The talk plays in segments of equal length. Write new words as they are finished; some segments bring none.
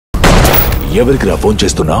ఎవరికి ఫోన్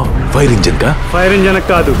చేస్తున్నా? Fire engine కా? ఫైర్ ఇంజిన్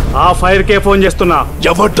కాదు, ఆ ఫైర్ కే ఫోన్ చేస్తున్నా.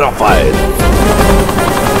 ఎవడ్రా ఫైర్?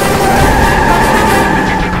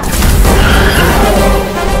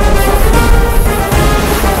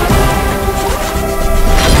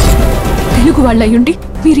 తెలుగు వాళ్ళయ్యుండి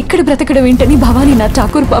మీరిక్కడ బ్రతకడం ఏంటని భవానీ నా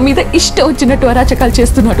ఠాకూర్ మీద ఇష్టం వచ్చినట్టు అరాచకాలు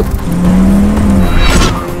చేస్తున్నాడు.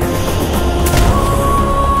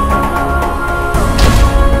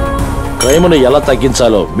 క్రైమ్ను ఎలా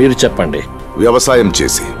తగ్గించాలో మీరు చెప్పండి. వ్యవసాయం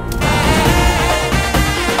చేసి.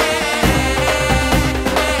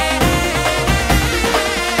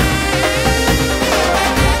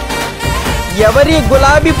 ఎవరి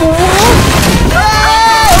గులాబీ పువ్వు?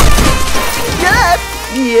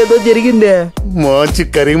 ఏదో జరిగిందే. మంచి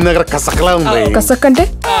కరీంనగర్ కసకలా ఉంది. కసక్ అంటే?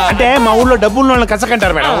 అంటే మా ఊళ్ళో డబ్బులు కసక్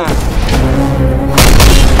అంటారు మేడం.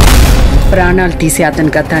 ప్రాణాలు తీసే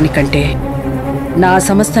అతని గతానికంటే నా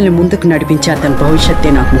సంస్థల్ని ముందుకు నడిపించే అతని భవిష్యత్తే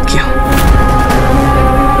నాకు ముఖ్యం.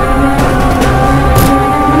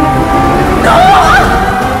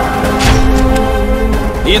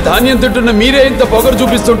 ఈ ధాన్యం తింటున్న మీరే ఇంత పొగరు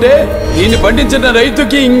చూపిస్తుంటే దీన్ని పండించిన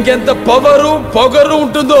రైతుకి ఇంకెంత పొగరు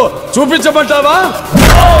ఉంటుందో చూపించమంటావా?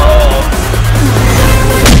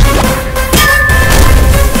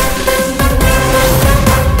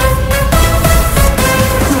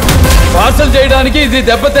 పార్సల్ చేయడానికి ఇది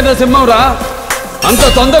దెబ్బతిన్న సింహం రా. అంత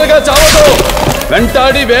తొందరగా చావదు,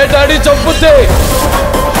 వెంటాడి వేటాడి చంపుతే.